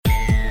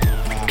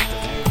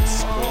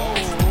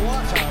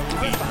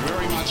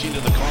much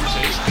into the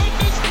contest.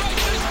 Goodness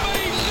gracious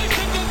me,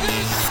 listen to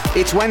this!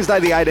 It's Wednesday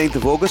the 18th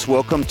of August.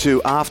 Welcome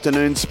to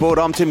Afternoon Sport.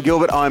 I'm Tim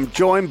Gilbert. I'm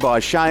joined by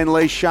Shane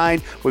Lee.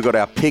 Shane, we've got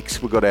our picks,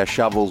 we've got our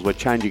shovels. We're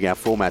changing our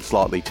format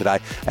slightly today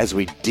as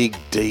we dig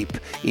deep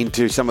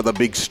into some of the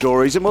big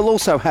stories, and we'll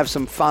also have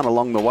some fun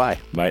along the way.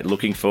 Mate,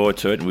 looking forward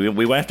to it. We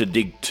won't have to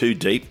dig too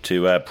deep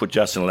to put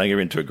Justin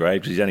Langer into a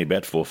grave because he's only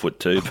about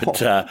 4'2".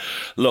 But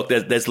look,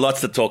 there's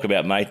lots to talk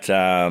about, mate.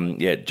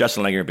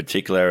 Justin Langer in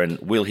particular, and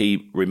will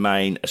he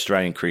remain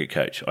Australian cricket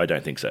coach? I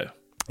don't think so.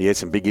 Yeah,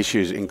 some big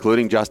issues,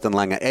 including Justin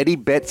Langer. Eddie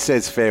Betts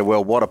says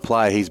farewell. What a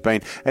player he's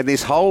been. And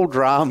this whole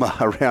drama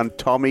around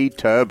Tommy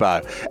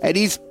Turbo. And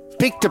he's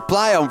picked to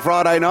play on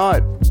Friday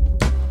night.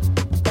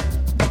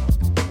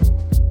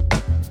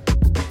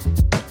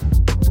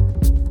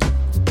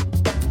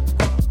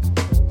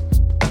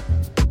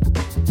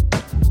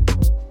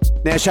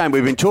 Now, Shane,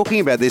 we've been talking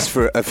about this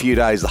for a few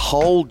days, the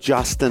whole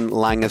Justin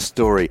Langer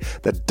story,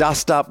 the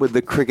dust-up with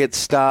the cricket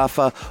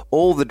staffer,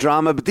 all the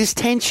drama, but this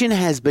tension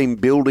has been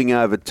building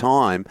over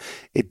time.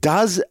 It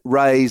does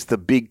raise the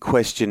big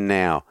question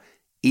now.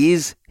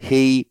 Is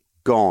he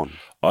gone?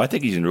 I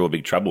think he's in real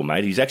big trouble,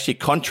 mate. He's actually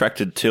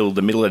contracted till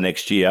the middle of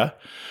next year,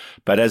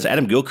 but as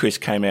Adam Gilchrist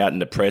came out in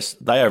the press,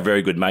 they are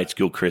very good mates,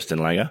 Gilchrist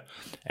and Langer,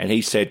 and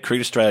he said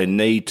Cricket Australia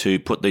need to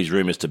put these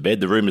rumours to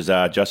bed. The rumours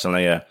are Justin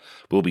Langer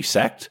will be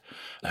sacked.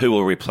 Who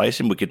will replace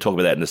him? We could talk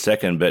about that in a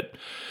second, but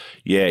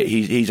yeah,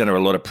 he's under a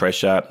lot of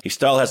pressure. His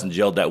style hasn't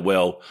gelled that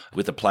well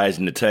with the players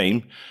in the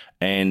team,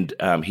 and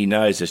he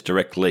knows there's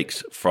direct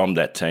leaks from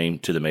that team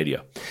to the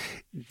media.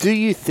 Do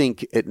you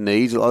think it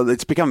needs,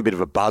 it's become a bit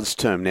of a buzz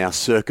term now,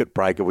 circuit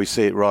breaker, we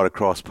see it right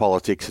across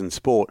politics and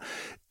sport.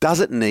 Does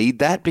it need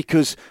that?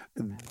 Because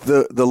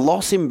the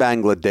loss in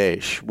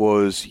Bangladesh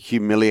was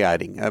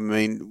humiliating. I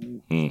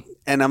mean,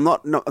 and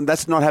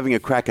that's not having a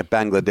crack at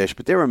Bangladesh,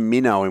 but they're a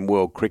minnow in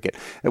world cricket.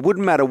 It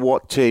wouldn't matter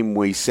what team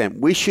we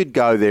sent. We should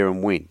go there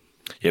and win.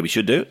 Yeah, we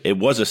should do. It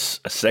was a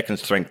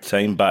second-strength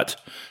team, but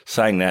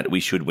saying that,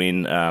 we should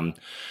win.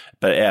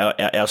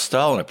 But our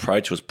style and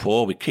approach was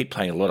poor. We keep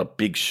playing a lot of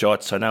big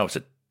shots. I know it's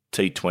a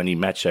T20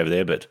 match over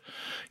there, but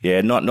yeah,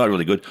 not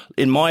really good.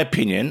 In my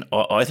opinion,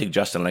 I think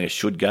Justin Langer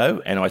should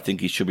go, and I think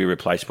he should be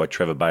replaced by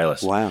Trevor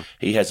Bayliss. Wow.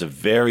 He has a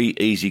very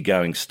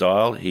easygoing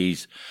style.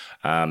 He's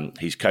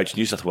coached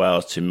New South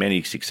Wales to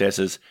many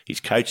successes. He's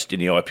coached in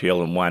the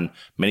IPL and won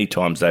many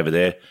times over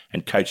there,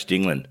 and coached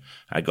England,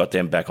 got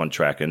them back on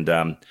track.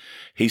 And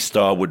his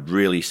style would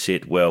really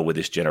sit well with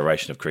this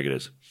generation of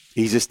cricketers.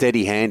 He's a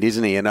steady hand,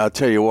 isn't he? And I'll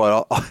tell you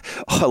what,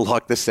 I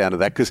like the sound of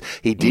that because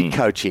he did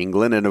coach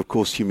England, and of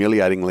course,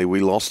 humiliatingly, we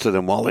lost to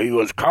them while he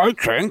was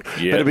coaching.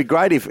 Yeah. But it'd be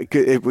great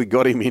if we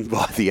got him in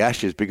by the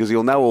Ashes because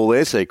he'll know all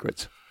their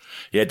secrets.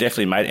 Yeah,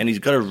 definitely, mate. And he's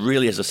got a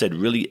really, as I said,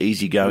 really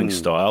easygoing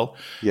style,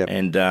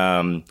 and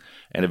a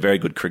very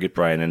good cricket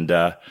brain. And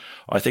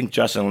I think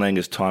Justin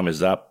Langer's time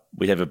is up.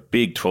 We have a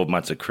big 12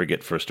 months of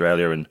cricket for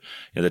Australia, and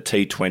the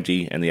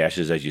T20 and the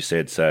Ashes, as you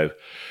said. So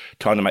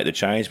time to make the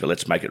change, but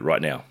let's make it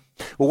right now.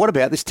 Well, what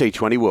about this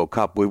T20 World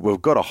Cup?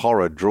 We've got a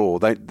horror draw.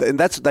 They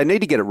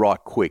need to get it right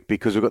quick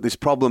because we've got this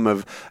problem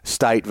of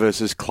state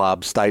versus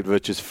club, state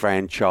versus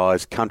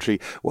franchise,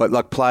 country.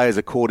 Like players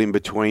are caught in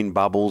between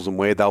bubbles and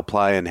where they'll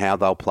play and how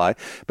they'll play.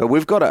 But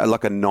we've got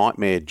a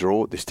nightmare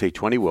draw at this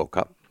T20 World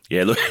Cup.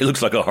 Yeah, look, it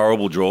looks like a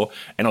horrible draw.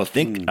 And I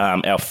think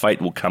our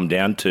fate will come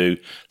down to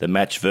the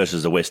match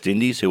versus the West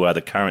Indies, who are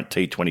the current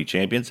T20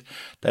 champions.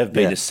 They've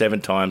been to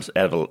 7 times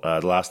out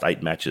of the last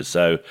 8 matches.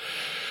 So,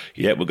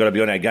 yeah, we've got to be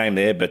on our game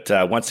there. But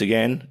once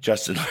again,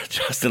 Justin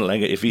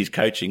Langer, if he's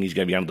coaching, he's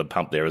going to be under the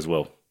pump there as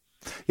well.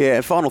 Yeah,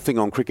 final thing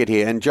on cricket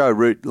here. And Joe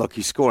Root,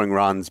 he's scoring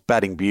runs,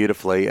 batting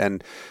beautifully.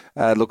 And,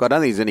 look, I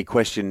don't think there's any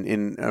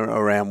question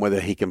around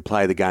whether he can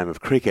play the game of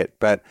cricket.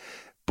 But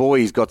boy,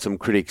 he's got some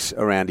critics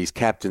around his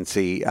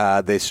captaincy.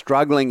 They're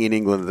struggling in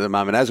England at the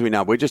moment. As we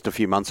know, we're just a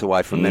few months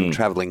away from them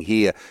travelling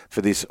here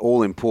for this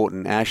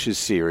all-important Ashes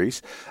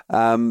series.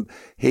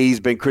 He's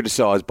been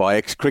criticised by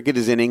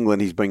ex-cricketers in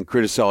England. He's been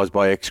criticised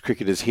by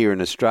ex-cricketers here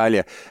in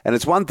Australia. And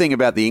it's one thing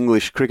about the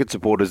English cricket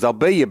supporters. They'll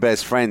be your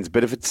best friends,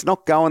 but if it's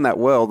not going that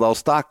well, they'll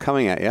start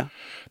coming at you.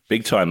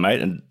 Big time,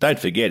 mate. And don't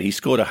forget, he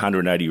scored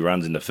 180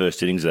 runs in the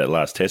first innings of that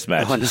last Test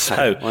match.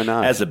 I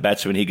know. As a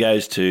batsman, he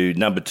goes to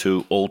number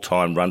 2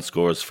 all-time run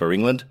scorers for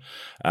England.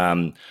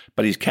 But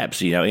his caps,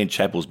 Ian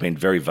Chappell's been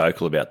very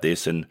vocal about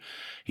this, and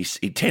he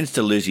tends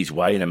to lose his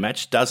way in a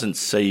match, doesn't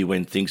see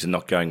when things are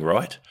not going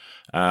right.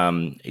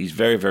 He's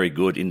very, very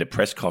good in the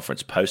press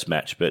conference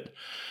post-match, but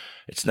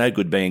it's no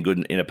good being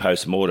good in a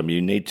post-mortem.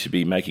 You need to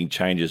be making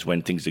changes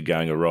when things are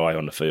going awry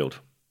on the field.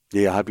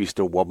 Yeah, I hope he's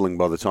still wobbling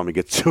by the time he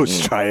gets to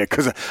Australia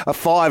because a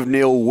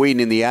 5-0 win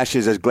in the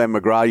Ashes, as Glenn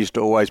McGrath used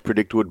to always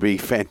predict, would be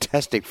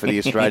fantastic for the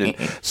Australian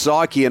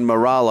psyche and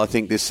morale, I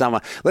think, this summer.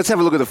 Let's have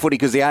a look at the footy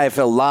because the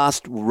AFL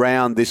last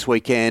round this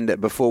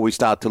weekend, before we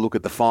start to look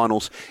at the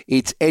finals,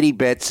 it's Eddie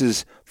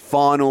Betts'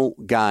 final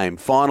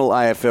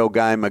AFL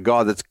game, a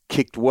guy that's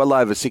kicked well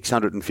over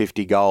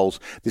 650 goals.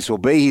 This will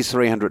be his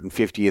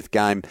 350th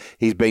game.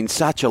 He's been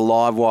such a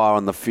live wire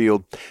on the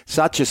field,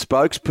 such a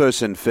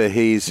spokesperson for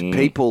his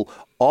people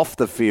off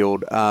the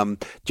field.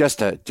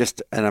 Just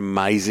an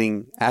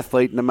amazing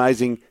athlete, an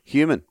amazing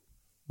human.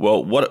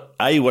 Well, what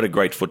a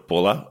great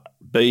footballer.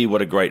 B,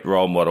 what a great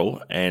role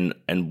model, and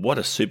what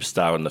a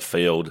superstar on the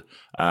field,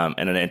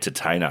 and an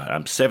entertainer.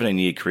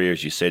 17-year career,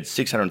 as you said,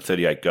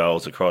 638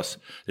 goals across.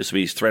 This will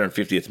be his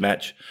 350th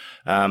match.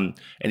 And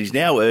he's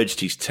now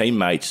urged his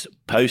teammates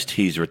post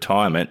his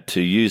retirement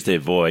to use their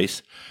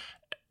voice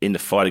in the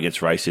fight against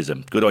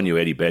racism. Good on you,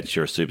 Eddie Betts.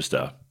 You're a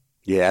superstar.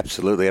 Yeah,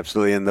 absolutely.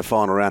 In the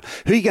final round,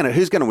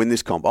 who's going to win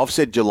this comp? I've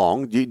said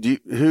Geelong.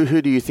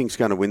 Who do you think's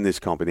going to win this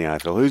comp in the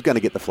AFL? Who's going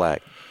to get the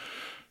flag?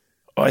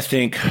 I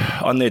think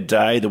on their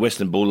day, the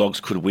Western Bulldogs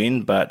could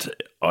win, but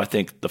I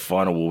think the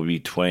final will be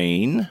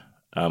between,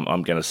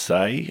 I'm going to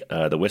say,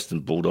 the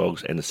Western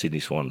Bulldogs and the Sydney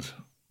Swans.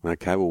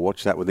 Okay, we'll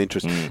watch that with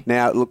interest.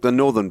 Now, look, the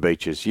Northern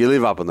Beaches. You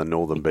live up on the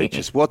Northern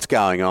Beaches. What's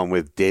going on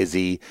with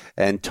Desi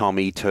and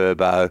Tommy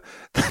Turbo?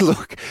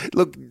 Look,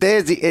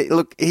 Desi.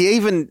 Look,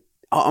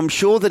 I'm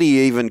sure that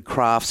he even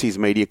crafts his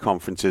media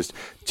conferences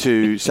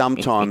to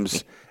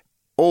sometimes,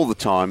 all the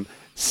time,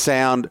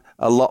 sound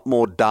a lot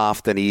more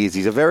daft than he is.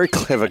 He's a very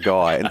clever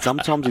guy, and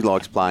sometimes he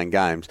likes playing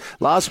games.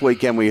 Last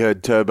weekend we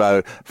heard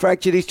Turbo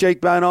fractured his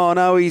cheekbone. Oh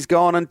no, he's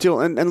gone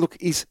and look,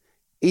 he's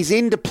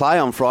into play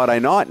on Friday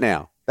night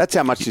now. That's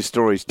how much this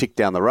story's ticked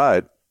down the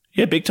road.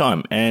 Yeah, big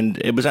time. And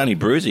it was only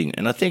bruising.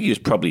 And I think he was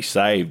probably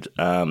saved,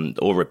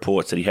 or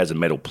reports that he has a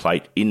metal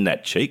plate in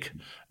that cheek.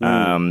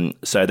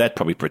 So that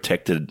probably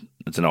protected.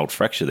 It's an old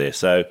fracture there.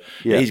 So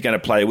he's going to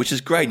play, which is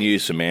great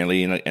news for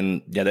Manly.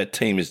 And that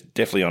team is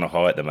definitely on a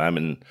high at the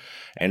moment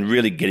and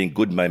really getting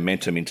good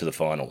momentum into the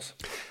finals.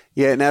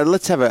 Yeah, now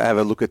let's have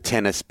a look at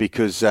tennis,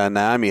 because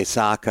Naomi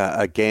Osaka,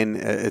 again,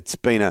 it's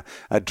been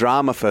a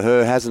drama for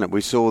her, hasn't it?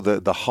 We saw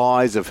the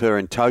highs of her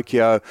in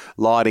Tokyo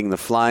lighting the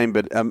flame,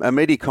 but a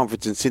media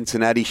conference in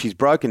Cincinnati, she's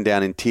broken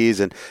down in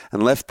tears and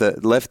left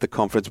the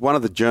conference. One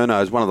of the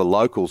journos, one of the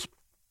locals,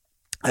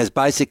 has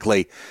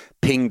basically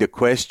pinged a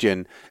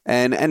question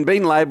and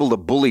been labelled a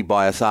bully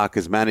by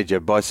Osaka's manager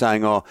by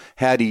saying, "Oh,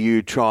 how do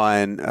you try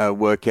and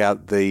work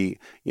out the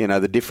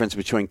difference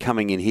between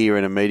coming in here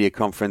in a media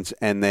conference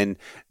and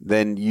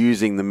then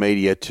using the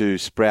media to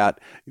sprout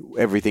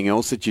everything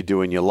else that you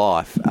do in your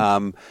life?"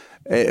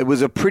 It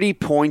was a pretty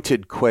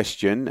pointed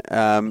question,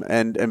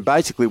 and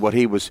basically what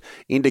he was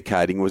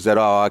indicating was that,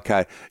 oh,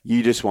 okay,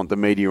 you just want the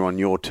media on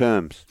your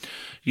terms.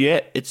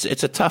 Yeah, it's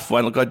a tough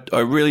one. Look, I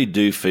really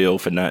do feel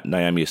for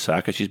Naomi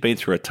Osaka. She's been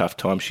through a tough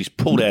time. She's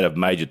pulled out of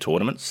major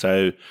tournaments,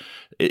 so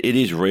it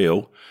is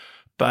real.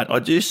 But I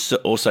do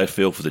also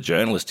feel for the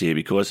journalist here,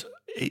 because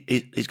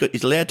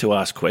he's allowed to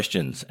ask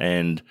questions.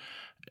 And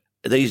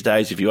these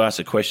days, if you ask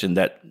a question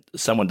that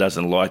someone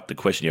doesn't like the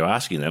question you're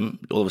asking them,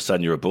 all of a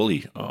sudden you're a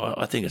bully.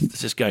 I think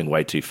it's just going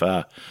way too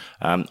far.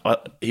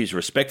 He's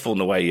respectful in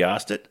the way he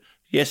asked it.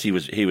 Yes, he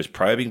was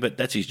probing, but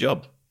that's his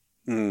job.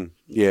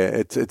 Yeah,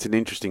 it's an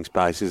interesting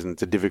space, isn't it?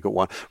 It's a difficult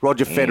one.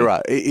 Roger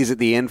Federer, is it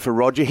the end for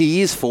Roger?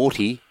 He is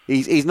 40.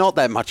 He's not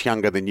that much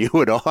younger than you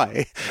and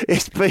I.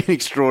 It's been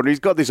extraordinary. He's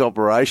got this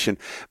operation,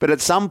 but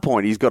at some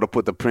point he's got to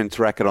put the Prince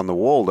racket on the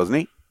wall, doesn't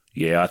he?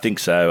 Yeah, I think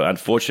so.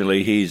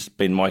 Unfortunately, he's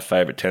been my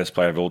favourite tennis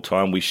player of all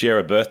time. We share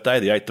a birthday,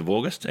 the 8th of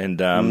August,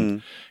 and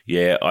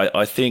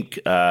I think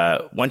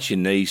once your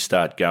knees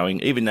start going,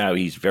 even though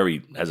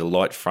has a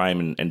light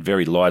frame and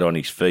very light on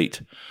his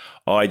feet,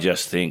 I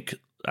just think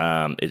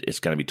it's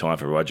going to be time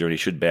for Roger, and he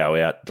should bow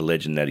out, the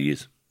legend that he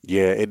is.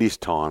 Yeah, it is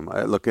time.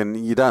 Look,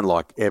 and you don't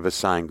like ever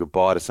saying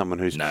goodbye to someone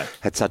who's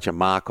had such a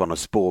mark on a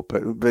sport,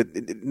 but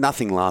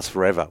nothing lasts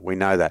forever. We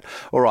know that.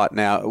 All right,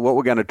 now, what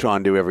we're going to try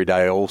and do every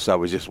day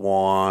also is just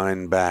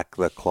wind back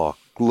the clock,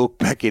 look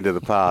back into the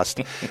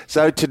past.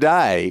 So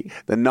today,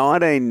 the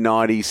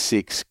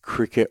 1996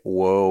 Cricket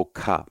World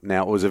Cup.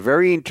 Now, it was a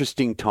very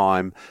interesting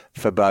time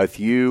for both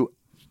you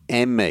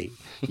and me.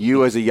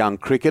 You as a young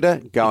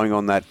cricketer going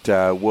on that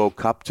World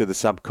Cup to the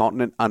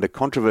subcontinent under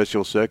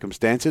controversial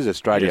circumstances.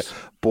 Australia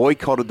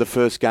boycotted the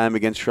first game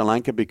against Sri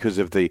Lanka because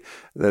of the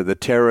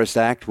terrorist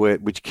act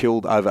which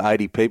killed over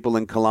 80 people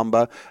in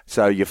Colombo.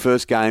 So your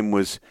first game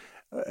was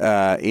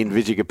in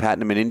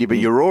Visakhapatnam in India, but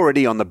you're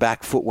already on the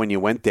back foot when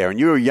you went there, and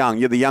you were young.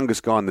 You're the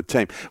youngest guy on the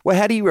team. Well,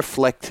 how do you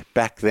reflect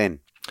back then?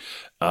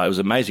 It was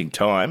an amazing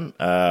time.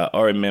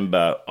 I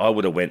remember I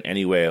would have went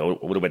anywhere. I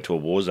would have went to a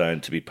war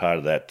zone to be part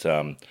of that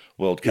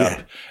World Cup.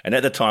 Yeah. And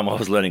at the time, I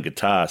was learning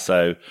guitar,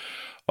 so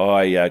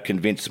I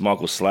convinced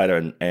Michael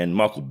Slater and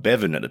Michael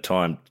Bevan at the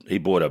time. He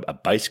bought a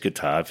bass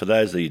guitar. For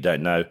those of you who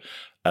don't know,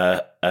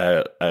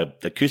 the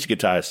acoustic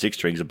guitar has 6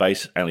 strings. The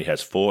bass only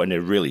has 4, and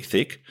they're really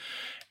thick.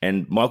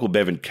 And Michael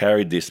Bevan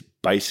carried this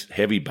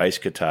heavy bass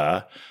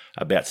guitar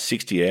about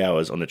 60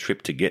 hours on the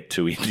trip to get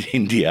to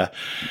India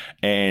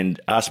and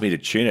asked me to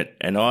tune it.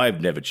 And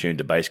I've never tuned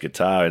a bass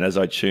guitar. And as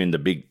I tuned the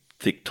big,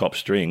 thick top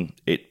string,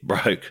 it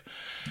broke.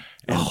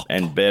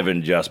 And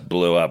Bevan just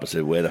blew up. I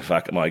said, "Where the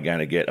fuck am I going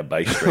to get a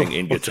bass string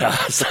in guitar?"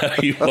 So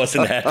he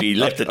wasn't happy. He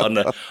left it on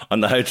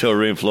the hotel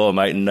room floor,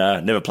 mate, and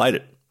never played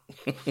it.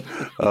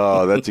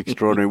 Oh, that's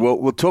extraordinary. Well,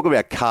 we'll talk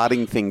about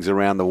karting things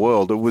around the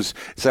world. It was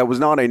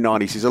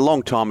 1990s. It's a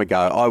long time ago.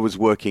 I was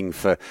working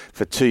for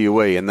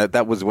TUE, and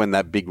that was when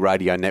that big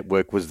radio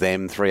network was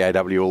them,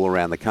 3AW, all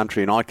around the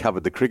country, and I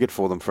covered the cricket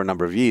for them for a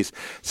number of years.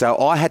 So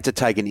I had to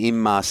take an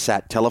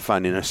Inmarsat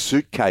telephone in a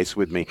suitcase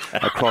with me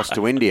across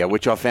to India,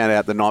 which I found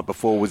out the night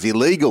before was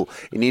illegal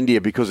in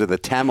India because of the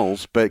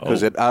Tamils,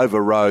 because it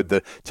overrode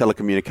the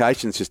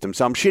telecommunication system.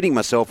 So I'm shitting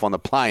myself on the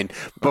plane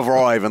before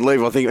I even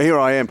leave. I think, here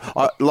I am.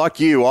 Like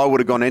you, I would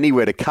have gone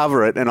anywhere to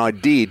cover it, and I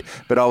did,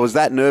 but I was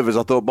that nervous.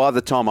 I thought by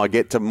the time I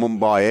get to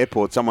Mumbai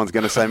airport, someone's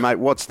going to say, mate,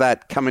 what's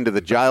that? Come into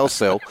the jail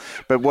cell.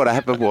 But what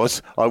happened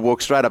was I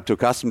walked straight up to a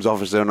customs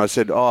officer and I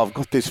said, I've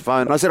got this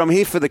phone. And I said, I'm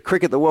here for the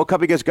cricket, the World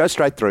Cup. He goes, go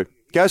straight through.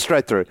 Go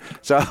straight through.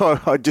 So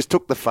I just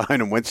took the phone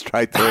and went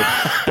straight through.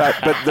 But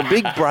the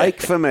big break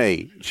for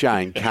me,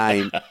 Shane,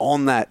 came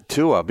on that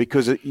tour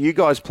because you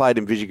guys played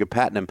in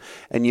Visakhapatnam,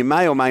 and you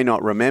may or may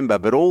not remember,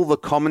 but all the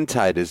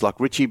commentators like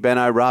Richie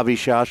Beno, Ravi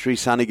Shastri,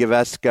 Sunny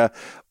Gavaskar,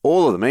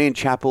 all of them, Ian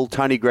Chappell,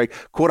 Tony Gregg,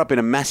 caught up in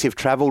a massive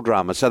travel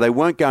drama. So they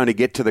weren't going to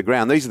get to the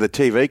ground. These are the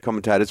TV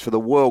commentators for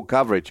the world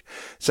coverage.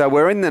 So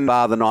we're in the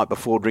bar the night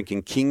before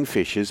drinking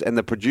Kingfishers, and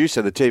the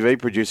TV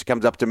producer,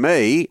 comes up to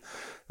me.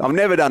 I've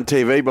never done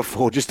TV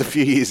before, just a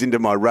few years into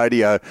my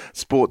radio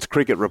sports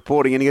cricket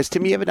reporting. And he goes,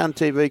 Tim, you ever done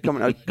TV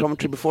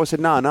commentary before? I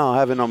said, no, I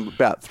haven't. I'm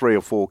about 3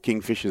 or 4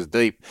 Kingfishers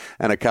deep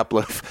and a couple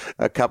of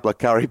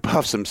curry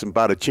puffs and some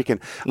butter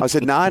chicken. I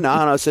said, no. And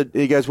I said,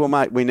 he goes, well,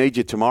 mate, we need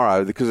you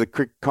tomorrow because the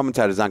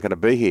commentators aren't going to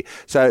be here.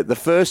 So the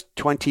first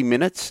 20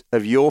 minutes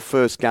of your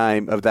first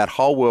game of that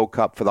whole World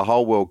Cup for the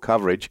whole world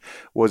coverage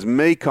was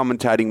me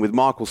commentating with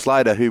Michael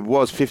Slater, who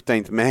was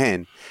 15th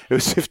man.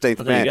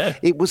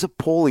 It was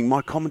appalling.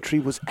 My commentary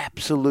was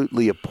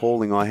absolutely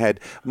appalling. I had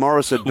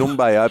Morris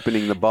Adumbe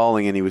opening the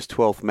bowling and he was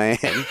 12th man.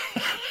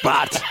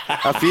 But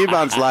a few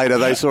months later,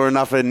 they saw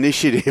enough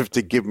initiative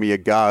to give me a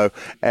go.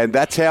 And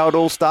that's how it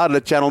all started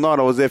at Channel 9.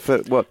 I was there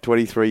for,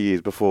 23 years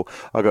before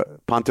I got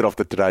punted off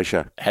the Today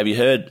Show. Have you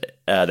heard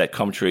that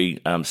commentary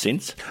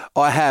since?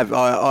 I have.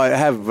 I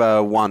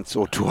have once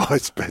or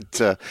twice, but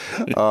they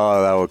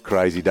were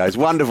crazy days.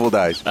 Wonderful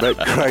days, but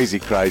crazy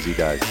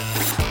days.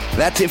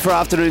 That's it for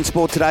Afternoon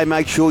Sport today.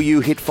 Make sure you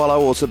hit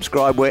follow or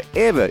subscribe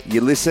wherever you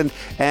listen.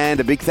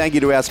 And a big thank you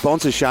to our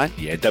sponsors, Shane.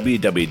 Yeah,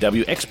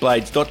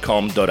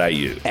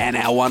 www.xblades.com.au. And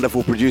our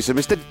wonderful producer,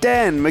 Mr.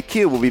 Dan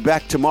McHugh, will be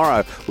back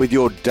tomorrow with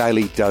your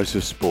daily dose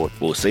of sport.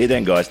 We'll see you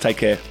then, guys. Take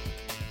care.